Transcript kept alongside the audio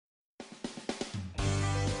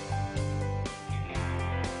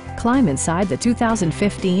climb inside the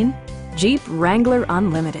 2015 Jeep Wrangler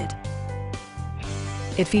Unlimited.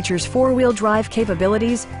 It features four-wheel drive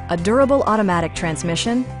capabilities, a durable automatic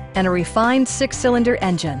transmission, and a refined six-cylinder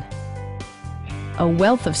engine. A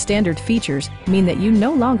wealth of standard features mean that you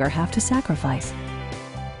no longer have to sacrifice,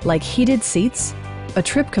 like heated seats, a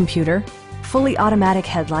trip computer, fully automatic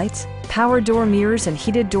headlights, power door mirrors and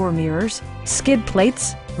heated door mirrors, skid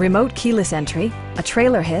plates, remote keyless entry, a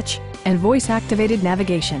trailer hitch, and voice-activated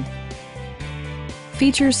navigation.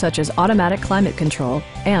 Features such as automatic climate control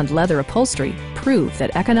and leather upholstery prove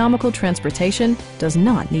that economical transportation does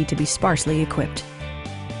not need to be sparsely equipped.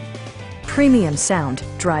 Premium sound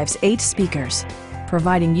drives 8 speakers,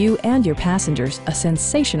 providing you and your passengers a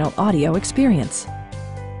sensational audio experience.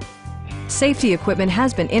 Safety equipment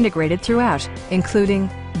has been integrated throughout, including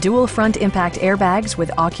dual front impact airbags with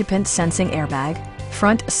occupant sensing airbag,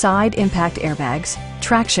 front side impact airbags,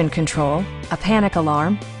 traction control, a panic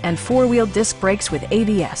alarm, and four-wheel disc brakes with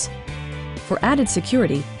ABS. For added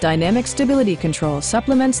security, dynamic stability control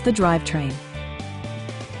supplements the drivetrain.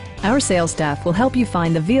 Our sales staff will help you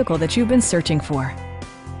find the vehicle that you've been searching for.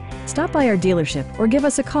 Stop by our dealership or give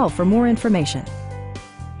us a call for more information.